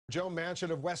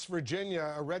Manchin of West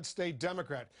Virginia, a red state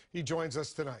Democrat. He joins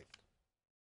us tonight.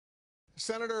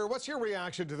 Senator, what's your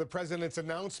reaction to the president's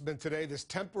announcement today, this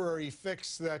temporary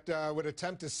fix that would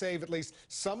attempt to save at least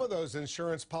some of those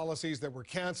insurance policies that were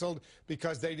canceled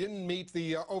because they didn't meet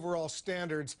the overall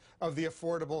standards of the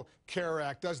Affordable Care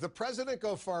Act? Does the president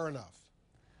go far enough?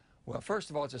 Well, first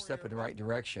of all, it's a step in the right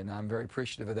direction. I'm very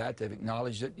appreciative of that. They've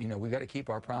acknowledged it. You know, we've got to keep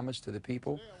our promise to the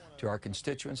people, to our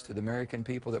constituents, to the American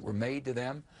people that were made to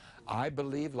them. I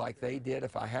believe, like they did,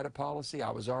 if I had a policy,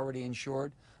 I was already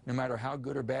insured. No matter how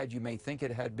good or bad you may think it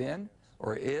had been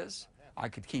or is, I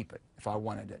could keep it if I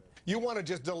wanted it. You want to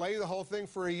just delay the whole thing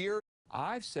for a year?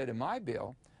 I've said in my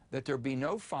bill that there be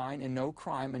no fine and no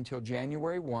crime until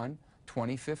January 1,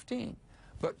 2015.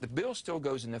 But the bill still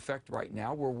goes in effect right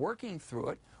now. We're working through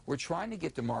it. We're trying to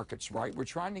get the markets right. We're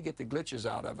trying to get the glitches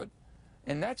out of it.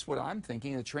 And that's what I'm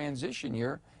thinking, the transition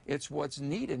year. It's what's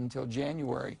needed until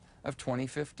January of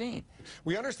 2015.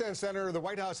 We understand, Senator, the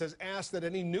White House has asked that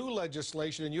any new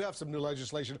legislation, and you have some new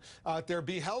legislation out there,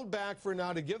 be held back for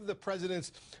now to give the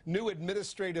president's new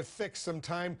administrative fix some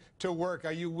time to work.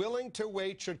 Are you willing to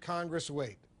wait? Should Congress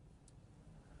wait?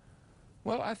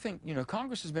 Well, I think, you know,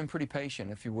 Congress has been pretty patient,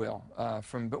 if you will,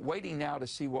 but waiting now to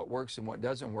see what works and what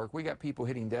doesn't work. We got people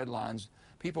hitting deadlines.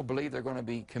 People believe they're going to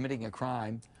be committing a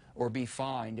crime or be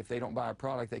fined if they don't buy a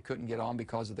product they couldn't get on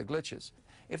because of the glitches.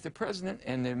 If the president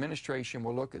and the administration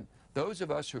will look at those of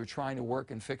us who are trying to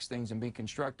work and fix things and be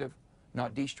constructive,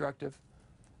 not destructive,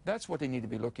 that's what they need to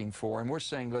be looking for. And we're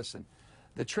saying, listen,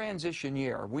 the transition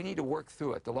year, we need to work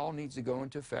through it. The law needs to go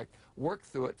into effect, work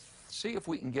through it, see if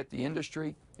we can get the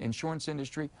industry, insurance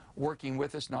industry, working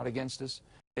with us, not against us.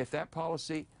 If that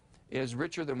policy is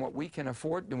richer than what we can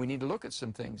afford, then we need to look at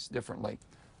some things differently.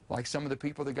 Like some of the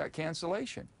people that got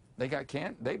cancellation.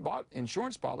 They bought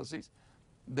insurance policies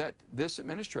that this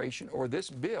administration or this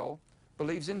bill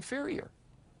believes inferior.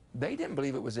 They didn't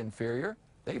believe it was inferior.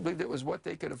 They believed it was what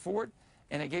they could afford,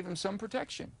 and it gave them some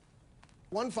protection.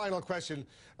 One final question,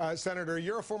 Senator.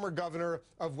 You're a former governor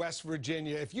of West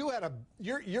Virginia. If you had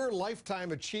your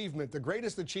lifetime achievement, the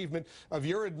greatest achievement of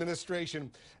your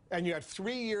administration, and you had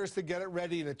 3 years to get it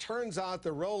ready, and it turns out the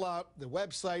rollout, the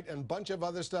website, and a bunch of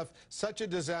other stuff, such a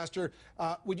disaster,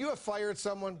 would you have fired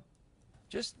someone?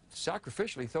 Just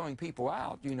sacrificially throwing people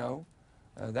out, you know,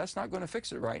 that's not going to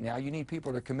fix it right now. You need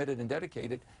people that are committed and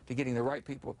dedicated to getting the right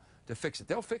people to fix it.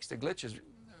 They'll fix the glitches,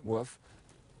 Wolf.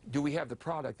 Do we have the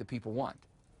product that people want?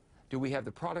 Do we have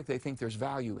the product they think there's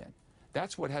value in?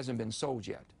 That's what hasn't been sold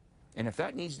yet. And if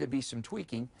that needs to be some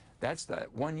tweaking, that's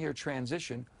that one-year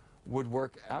transition would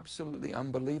work absolutely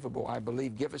unbelievable. I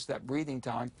believe give us that breathing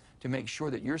time to make sure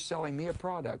that you're selling me a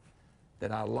product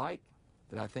that I like,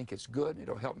 that I think it's good,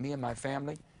 it'll help me and my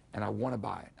family, and I want to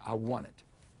buy it. I want it.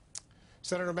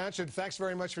 Senator Manchin, thanks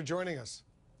very much for joining us.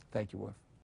 Thank you, Wolf.